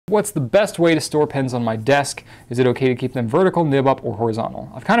What's the best way to store pens on my desk? Is it okay to keep them vertical, nib up, or horizontal?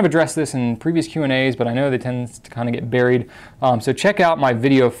 I've kind of addressed this in previous Q&As, but I know they tend to kind of get buried. So check out my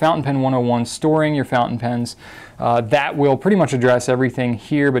video, Fountain Pen 101, Storing Your Fountain Pens. That will pretty much address everything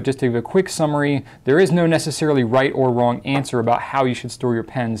here, but just to give a quick summary, there is no necessarily right or wrong answer about how you should store your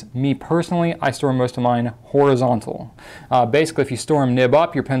pens. Me personally, I store most of mine horizontal. Basically, if you store them nib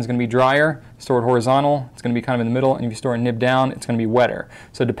up, your pen's going to be drier. Store it horizontal, it's going to be kind of in the middle, and if you store it nib down, it's going to be wetter.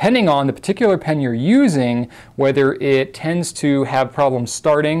 So depending on the particular pen you're using, whether it tends to have problems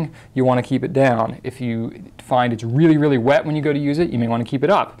starting, you want to keep it down. If you find it's really, really wet when you go to use it, you may want to keep it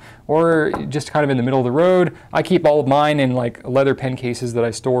up. Or just kind of in the middle of the road. I keep all of mine in like leather pen cases that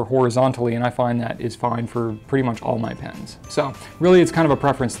I store horizontally, and I find that is fine for pretty much all my pens. So really, it's kind of a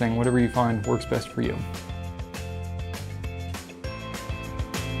preference thing, whatever you find works best for you.